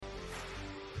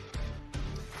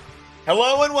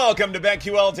Hello and welcome to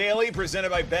BetQL Daily,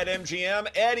 presented by BetMGM.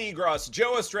 Ed Egros,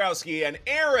 Joe Ostrowski, and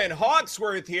Aaron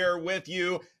Hawksworth here with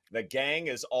you. The gang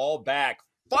is all back.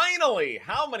 Finally!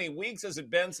 How many weeks has it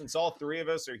been since all three of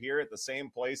us are here at the same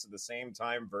place at the same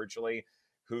time virtually?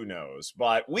 Who knows?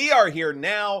 But we are here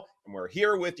now, and we're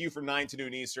here with you from 9 to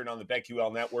noon Eastern on the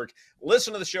BetQL network.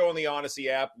 Listen to the show on the Odyssey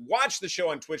app. Watch the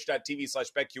show on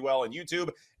twitch.tv/BetQL and YouTube.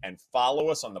 And follow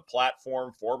us on the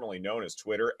platform formerly known as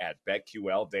Twitter at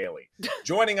BetQL Daily.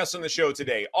 Joining us on the show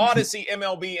today, Odyssey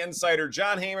MLB insider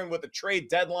John Heyman with the trade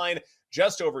deadline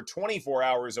just over 24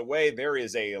 hours away. There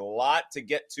is a lot to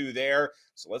get to there.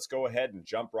 So let's go ahead and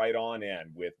jump right on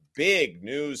in with big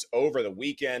news over the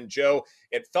weekend. Joe,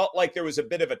 it felt like there was a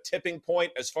bit of a tipping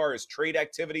point as far as trade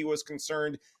activity was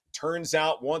concerned. Turns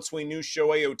out once we knew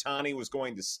Shohei Ohtani was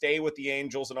going to stay with the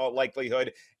Angels in all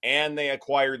likelihood, and they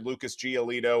acquired Lucas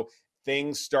Giolito,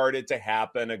 things started to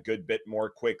happen a good bit more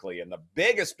quickly. And the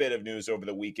biggest bit of news over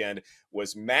the weekend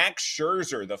was Max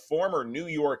Scherzer, the former New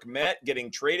York Met,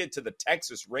 getting traded to the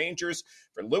Texas Rangers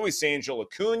for Luis Angel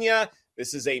Acuna.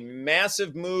 This is a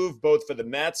massive move, both for the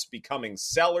Mets becoming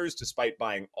sellers despite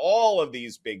buying all of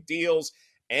these big deals,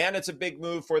 and it's a big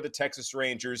move for the Texas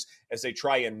Rangers as they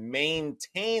try and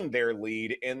maintain their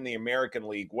lead in the American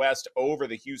League West over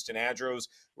the Houston Astros,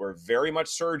 who are very much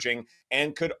surging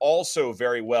and could also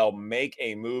very well make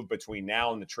a move between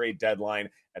now and the trade deadline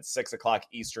at 6 o'clock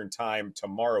Eastern time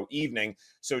tomorrow evening.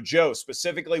 So, Joe,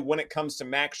 specifically when it comes to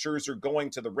Max Scherzer going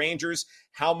to the Rangers,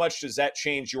 how much does that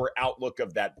change your outlook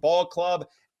of that ball club?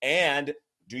 And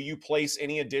do you place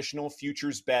any additional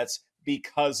futures bets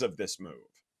because of this move?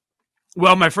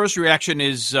 Well, my first reaction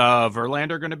is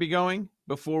Verlander going to be going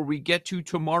before we get to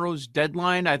tomorrow's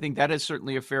deadline? I think that is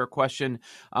certainly a fair question.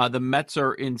 The Mets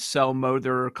are in sell mode.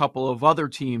 There are a couple of other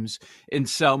teams in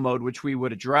sell mode, which we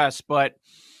would address. But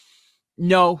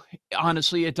no,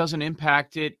 honestly, it doesn't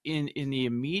impact it in the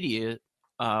immediate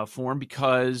form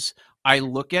because I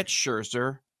look at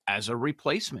Scherzer as a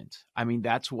replacement. I mean,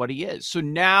 that's what he is. So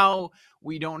now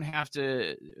we don't have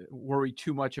to worry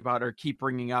too much about or keep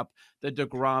bringing up the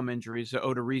DeGrom injuries, the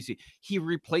Odorizzi. He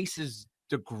replaces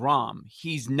DeGrom.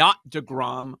 He's not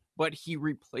DeGrom, but he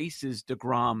replaces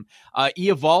DeGrom.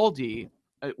 Eovaldi,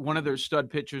 one of their stud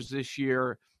pitchers this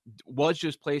year, was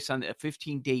just placed on a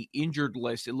 15-day injured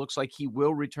list. It looks like he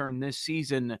will return this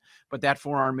season, but that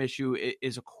forearm issue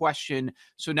is a question.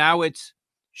 So now it's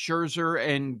Scherzer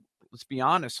and, let's be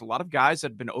honest, a lot of guys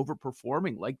that have been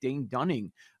overperforming, like Dane Dunning.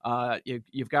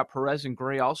 You've got Perez and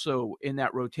Gray also in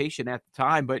that rotation at the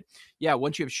time. But, yeah,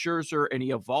 once you have Scherzer and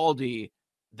Eovaldi,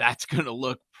 that's going to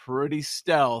look pretty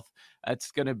stealth.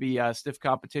 That's going to be a stiff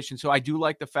competition. So I do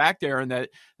like the fact, Aaron, that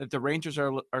the Rangers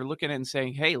are looking at it and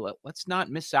saying, hey, let's not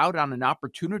miss out on an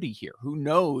opportunity here. Who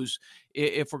knows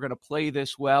if we're going to play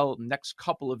this well next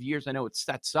couple of years. I know it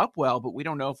sets up well, but we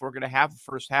don't know if we're going to have a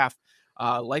first half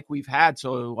like we've had.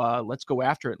 So let's go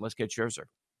after it. Let's get Scherzer.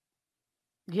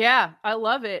 Yeah, I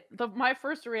love it. My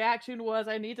first reaction was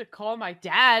I need to call my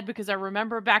dad because I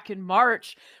remember back in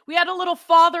March, we had a little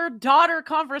father-daughter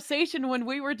conversation when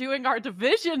we were doing our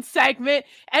division segment,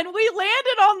 and we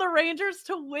landed on the Rangers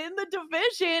to win the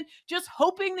division, just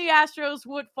hoping the Astros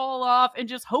would fall off and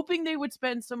just hoping they would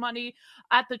spend some money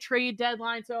at the trade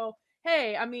deadline. So,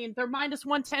 hey, I mean, they're minus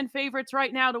 110 favorites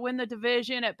right now to win the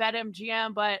division at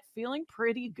BetMGM, but feeling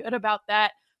pretty good about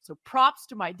that. So props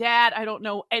to my dad. I don't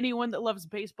know anyone that loves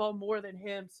baseball more than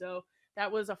him. So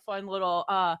that was a fun little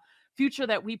future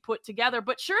that we put together.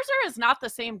 But Scherzer is not the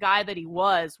same guy that he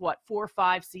was, 4 or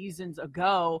 5 seasons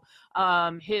ago.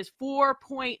 His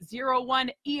 4.01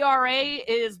 ERA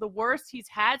is the worst he's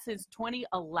had since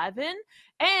 2011.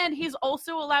 And he's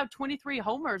also allowed 23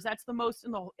 homers. That's the most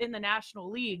in the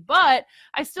National League. But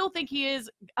I still think he is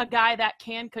a guy that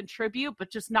can contribute,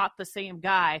 but just not the same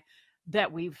guy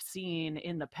that we've seen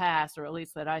in the past, or at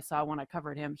least that I saw when I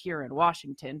covered him here in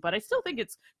Washington. But I still think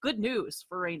it's good news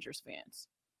for Rangers fans.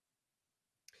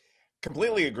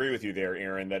 Completely agree with you there,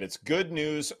 Aaron, that it's good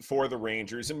news for the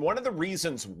Rangers. And one of the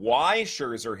reasons why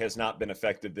Scherzer has not been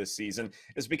effective this season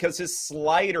is because his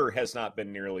slider has not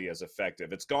been nearly as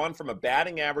effective. It's gone from a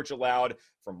batting average allowed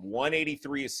from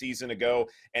 183 a season ago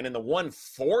and in the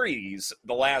 140s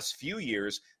the last few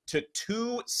years to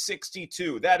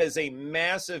 262. That is a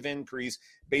massive increase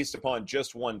based upon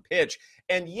just one pitch.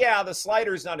 And yeah, the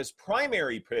slider is not his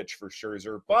primary pitch for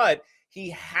Scherzer, but he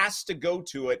has to go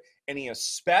to it, and he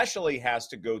especially has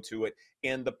to go to it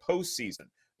in the postseason.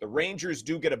 The Rangers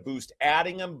do get a boost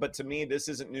adding him, but to me, this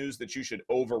isn't news that you should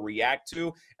overreact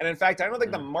to. And in fact, I don't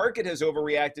think the market has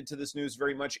overreacted to this news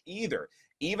very much either.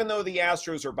 Even though the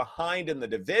Astros are behind in the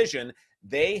division,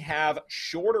 they have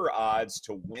shorter odds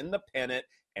to win the pennant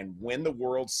and win the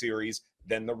World Series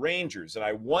than the Rangers. And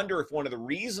I wonder if one of the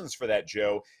reasons for that,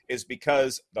 Joe, is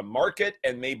because the market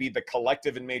and maybe the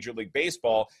collective in Major League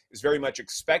Baseball is very much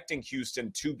expecting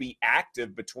Houston to be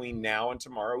active between now and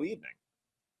tomorrow evening.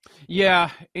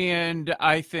 Yeah, and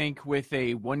I think with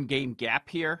a one-game gap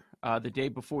here, the day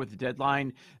before the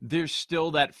deadline, there's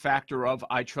still that factor of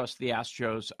I trust the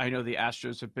Astros. I know the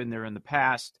Astros have been there in the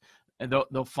past, and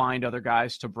they'll find other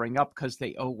guys to bring up because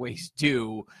they always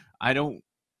do. I don't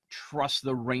trust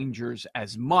the Rangers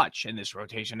as much, and this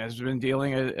rotation has been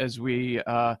dealing, as we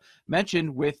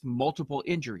mentioned, with multiple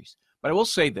injuries. But I will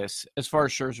say this, as far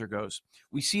as Scherzer goes,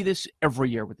 we see this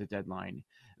every year with the deadline.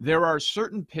 There are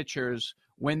certain pitchers,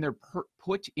 when they're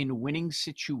put in winning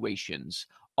situations,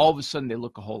 all of a sudden they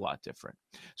look a whole lot different.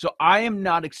 So I am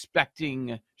not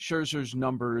expecting Scherzer's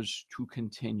numbers to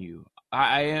continue.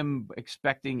 I am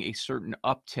expecting a certain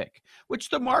uptick, which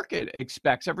the market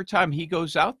expects every time he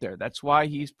goes out there. That's why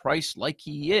he's priced like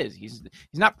he is. He's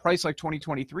not priced like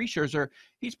 2023 Scherzer.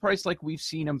 He's priced like we've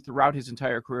seen him throughout his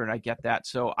entire career, and I get that.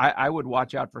 So I would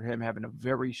watch out for him having a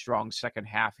very strong second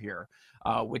half here.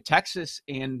 With Texas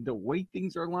and the way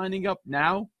things are lining up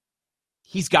now,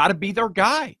 he's got to be their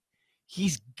guy.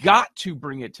 He's got to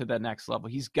bring it to the next level.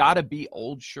 He's got to be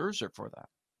old Scherzer for that.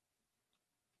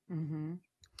 Mm-hmm.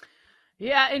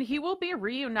 Yeah, and he will be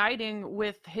reuniting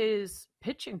with his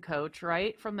pitching coach,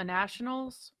 right, from the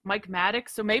Nationals, Mike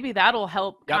Maddox. So maybe that'll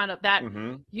help kind of that,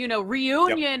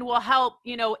 reunion will help,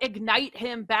 ignite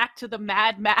him back to the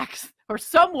Mad Max or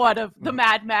somewhat of the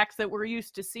Mad Max that we're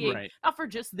used to seeing. Right. Not for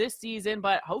just this season,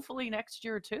 but hopefully next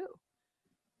year too.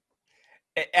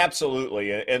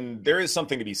 Absolutely. And there is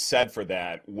something to be said for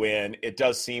that when it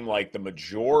does seem like the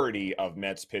majority of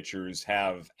Mets pitchers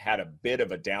have had a bit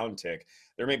of a downtick.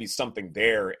 There may be something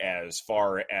there as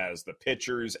far as the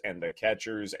pitchers and the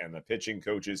catchers and the pitching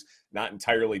coaches not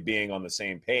entirely being on the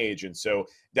same page. And so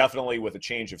definitely with a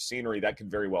change of scenery, that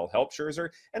could very well help Scherzer.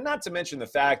 And not to mention the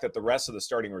fact that the rest of the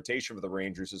starting rotation for the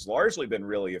Rangers has largely been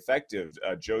really effective.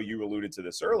 Joe, you alluded to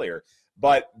this earlier.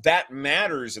 But that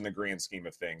matters in the grand scheme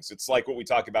of things. It's like what we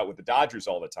talk about with the Dodgers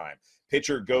all the time.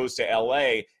 Pitcher goes to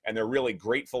L.A., and they're really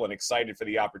grateful and excited for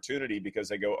the opportunity because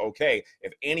they go, okay,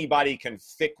 if anybody can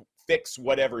fix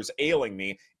whatever's ailing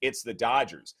me, it's the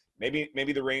Dodgers.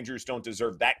 Maybe the Rangers don't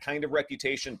deserve that kind of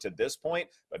reputation to this point,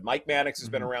 but Mike Maddox has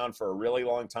been around for a really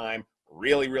long time.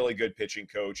 Really, really good pitching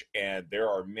coach, and there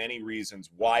are many reasons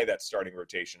why that starting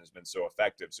rotation has been so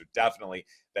effective. So definitely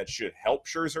that should help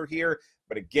Scherzer here.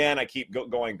 But again, I keep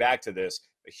going back to this.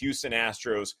 The Houston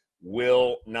Astros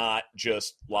will not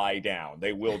just lie down.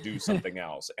 They will do something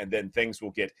else, and then things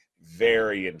will get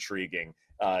very intriguing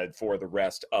for the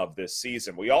rest of this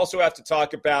season. We also have to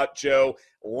talk about, Joe,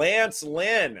 Lance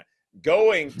Lynn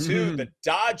going to the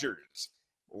Dodgers.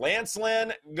 Lance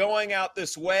Lynn going out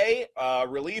this way.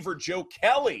 Reliever Joe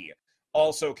Kelly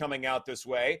also coming out this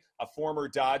way. A former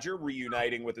Dodger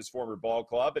reuniting with his former ball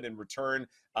club. And in return,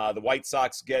 the White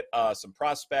Sox get some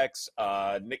prospects.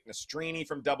 Nick Nastrini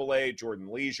from AA,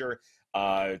 Jordan Leisure,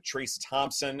 Trace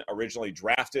Thompson, originally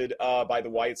drafted by the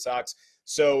White Sox.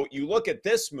 So you look at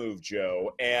this move,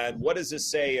 Joe, and what does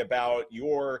this say about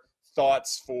your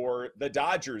thoughts for the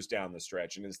Dodgers down the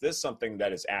stretch? And is this something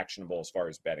that is actionable as far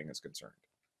as betting is concerned?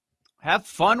 Have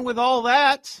fun with all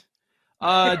that.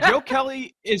 Joe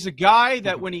Kelly is a guy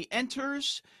that when he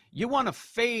enters, you want to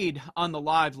fade on the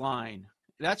live line.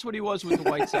 That's what he was with the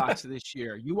White Sox this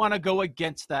year. You want to go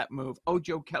against that move. Oh,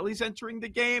 Joe Kelly's entering the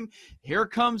game. Here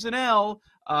comes an L.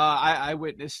 I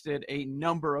witnessed it a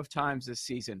number of times this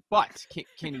season. But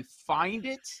can he find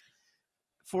it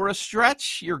for a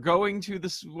stretch? You're going to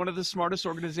one of the smartest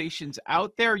organizations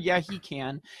out there. Yeah, he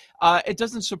can. It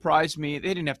doesn't surprise me. They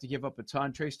didn't have to give up a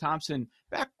ton. Trace Thompson,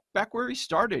 back where he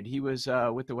started, he was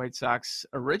with the White Sox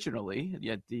originally,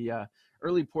 yet the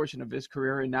early portion of his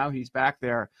career, and now he's back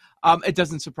there. It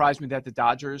doesn't surprise me that the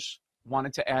Dodgers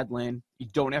wanted to add Lynn. You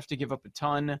don't have to give up a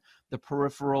ton. The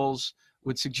peripherals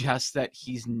would suggest that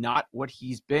he's not what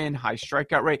he's been. High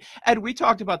strikeout rate. And we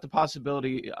talked about the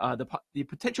possibility, the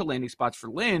potential landing spots for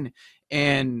Lynn,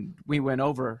 and we went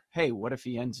over, hey, what if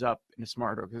he ends up in a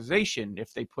smart organization?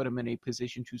 If they put him in a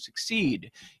position to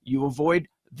succeed, you avoid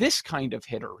this kind of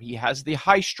hitter. He has the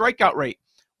high strikeout rate.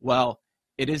 Well,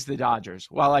 it is the Dodgers.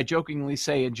 While I jokingly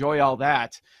say enjoy all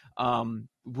that,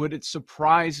 would it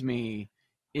surprise me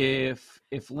if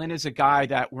Lynn is a guy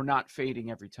that we're not fading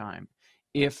every time?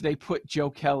 if they put Joe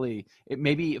Kelly,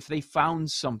 maybe if they found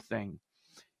something,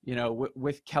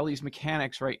 with Kelly's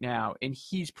mechanics right now, and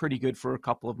he's pretty good for a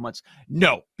couple of months.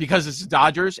 No, because it's the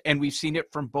Dodgers, and we've seen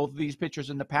it from both of these pitchers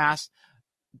in the past.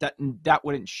 That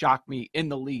wouldn't shock me in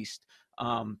the least.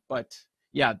 But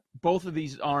yeah, both of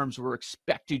these arms were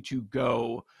expected to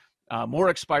go. More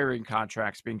expiring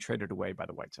contracts being traded away by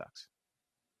the White Sox.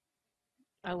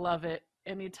 I love it.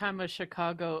 Anytime a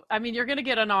Chicago, you're going to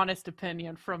get an honest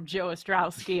opinion from Joe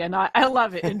Ostrowski, and I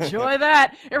love it. Enjoy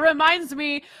that. It reminds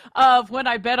me of when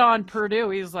I bet on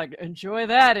Purdue. He's like, enjoy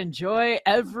that. Enjoy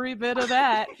every bit of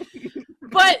that.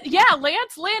 But yeah,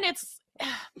 Lance Lynn,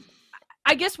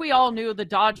 I guess we all knew the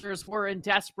Dodgers were in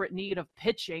desperate need of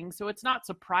pitching, so it's not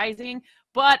surprising.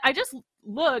 But I just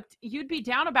looked, you'd be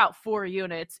down about 4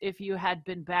 units if you had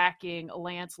been backing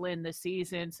Lance Lynn this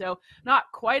season. So not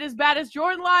quite as bad as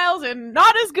Jordan Lyles and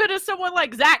not as good as someone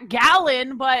like Zach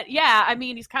Gallen. But yeah,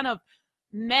 he's kind of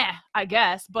meh, I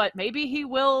guess. But maybe he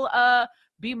will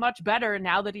be much better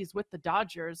now that he's with the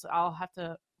Dodgers. I'll have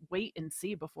to wait and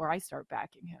see before I start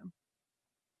backing him.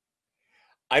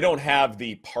 I don't have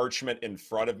the parchment in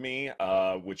front of me,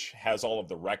 which has all of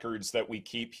the records that we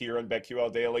keep here on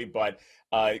BetQL Daily, but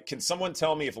can someone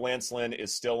tell me if Lance Lynn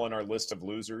is still on our list of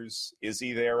losers? Is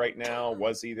he there right now?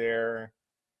 Was he there?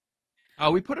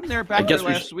 We put him there back there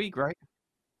last week, right?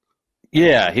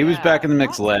 Yeah, he was back in the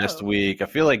mix last week. I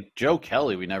feel like Joe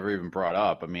Kelly we never even brought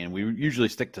up. We usually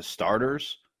stick to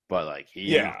starters, but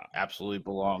he absolutely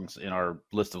belongs in our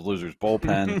list of losers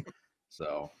bullpen.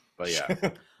 But yeah.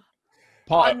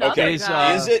 Paul, okay, is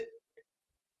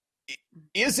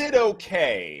it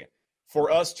okay for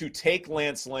us to take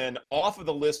Lance Lynn off of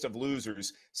the list of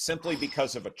losers simply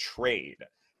because of a trade?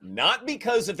 Not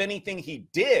because of anything he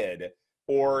did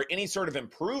or any sort of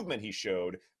improvement he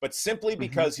showed, but simply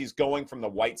because he's going from the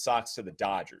White Sox to the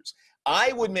Dodgers.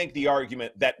 I would make the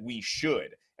argument that we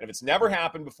should. And if it's never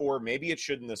happened before, maybe it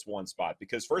should in this one spot.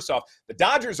 Because first off, the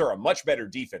Dodgers are a much better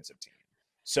defensive team.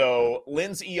 So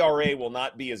Lynn's ERA will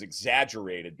not be as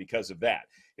exaggerated because of that.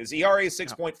 His ERA is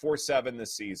 6.47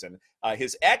 this season.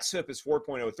 His xFIP is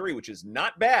 4.03, which is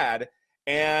not bad.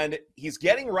 And he's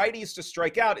getting righties to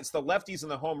strike out. It's the lefties and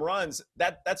the home runs.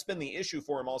 That's been the issue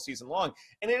for him all season long.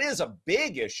 And it is a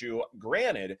big issue,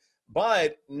 granted.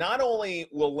 But not only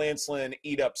will Lance Lynn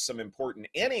eat up some important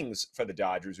innings for the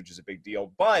Dodgers, which is a big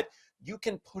deal, but you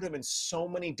can put him in so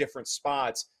many different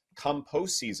spots come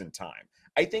postseason time.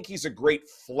 I think he's a great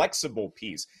flexible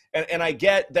piece. And I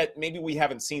get that maybe we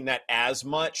haven't seen that as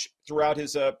much throughout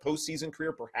his postseason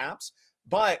career, perhaps.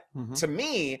 But to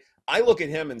me, I look at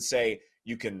him and say,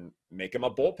 you can make him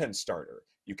a bullpen starter.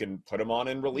 You can put him on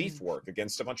in relief work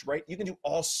against a bunch of you can do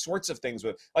all sorts of things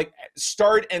with, like,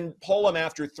 start and pull him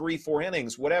after 3-4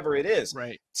 innings, whatever it is.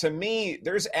 Right. To me,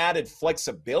 there's added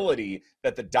flexibility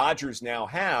that the Dodgers now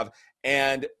have.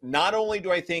 And not only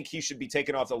do I think he should be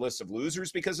taken off the list of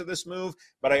losers because of this move,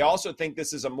 but I also think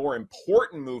this is a more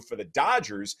important move for the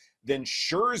Dodgers than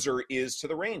Scherzer is to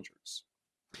the Rangers.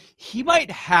 He might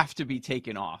have to be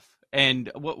taken off.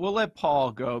 And we'll let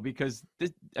Paul go because,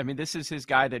 this is his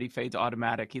guy that he fades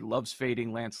automatic. He loves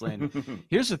fading Lance Lynn.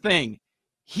 Here's the thing.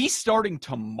 He's starting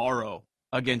tomorrow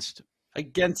against the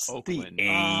Oakland.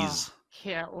 A's.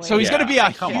 Can't wait. So he's going to be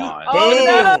a come huge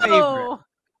on. favorite.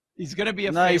 He's going to be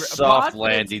a nice favorite. soft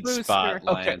landing spot,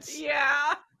 Lance. Okay.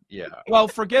 Yeah. Well,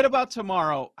 forget about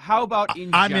tomorrow. How about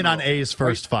in I'm general? in on A's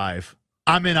first five.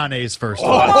 I'm in on A's first Oh.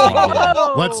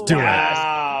 five. Let's do it.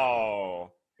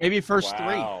 Wow. Maybe first three.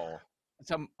 Wow.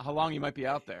 That's how long you might be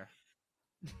out there.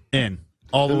 In.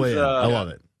 All the way in. I love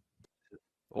it.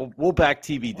 We'll back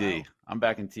TBD. Wow. I'm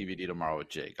backing TBD tomorrow with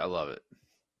Jake. I love it.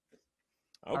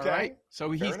 Okay. All right. So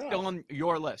Fair he's enough. still on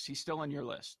your list. He's still on your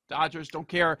list. Dodgers don't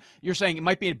care. You're saying it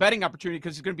might be a betting opportunity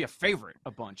because he's going to be a favorite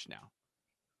a bunch now.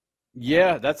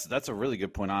 Yeah, that's a really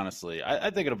good point, honestly.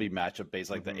 I think it'll be matchup based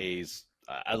like the A's.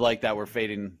 I like that we're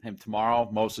fading him tomorrow,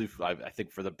 mostly, I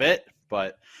think, for the bit,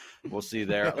 but we'll see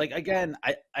there. Again,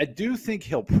 I do think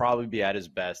he'll probably be at his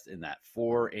best in that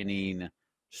 4-inning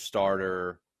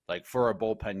starter, for a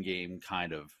bullpen game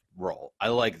kind of role. I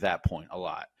like that point a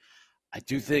lot. I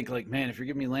do think, if you're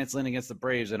giving me Lance Lynn against the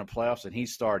Braves in a playoffs and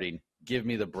he's starting, give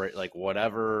me the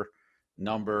whatever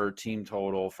number, team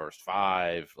total, first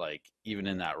 5, even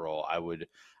in that role, I would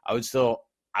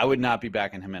not be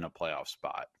backing him in a playoff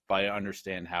spot. But I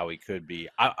understand how he could be.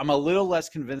 I'm a little less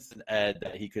convinced than Ed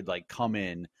that he could come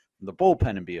in from the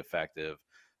bullpen and be effective.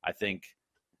 I think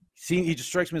he just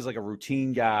strikes me as a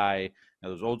routine guy.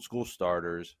 Those old school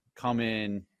starters come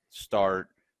in, start,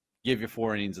 give you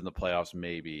 4 innings in the playoffs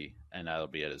maybe, and that'll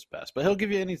be at his best. But he'll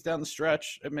give you innings down the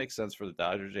stretch. It makes sense for the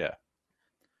Dodgers, yeah.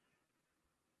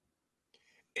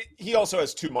 he also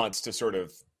has 2 months to sort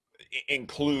of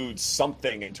include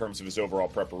something in terms of his overall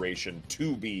preparation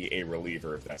to be a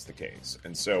reliever, if that's the case.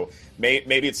 And so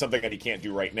maybe it's something that he can't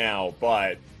do right now,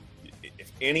 but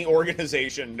if any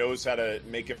organization knows how to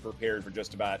make it prepared for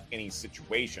just about any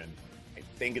situation, I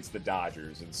think it's the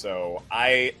Dodgers. And so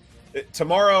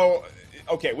tomorrow,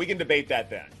 okay, we can debate that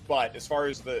then. But as far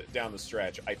as down the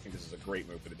stretch, I think this is a great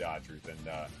move for the Dodgers, and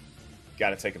got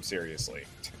to take them seriously.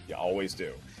 You always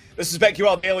do. This is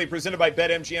BetQL Daily presented by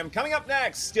BetMGM. Coming up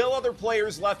next, still other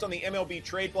players left on the MLB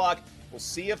trade block. We'll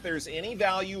see if there's any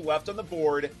value left on the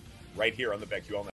board right here on the BetQL Network.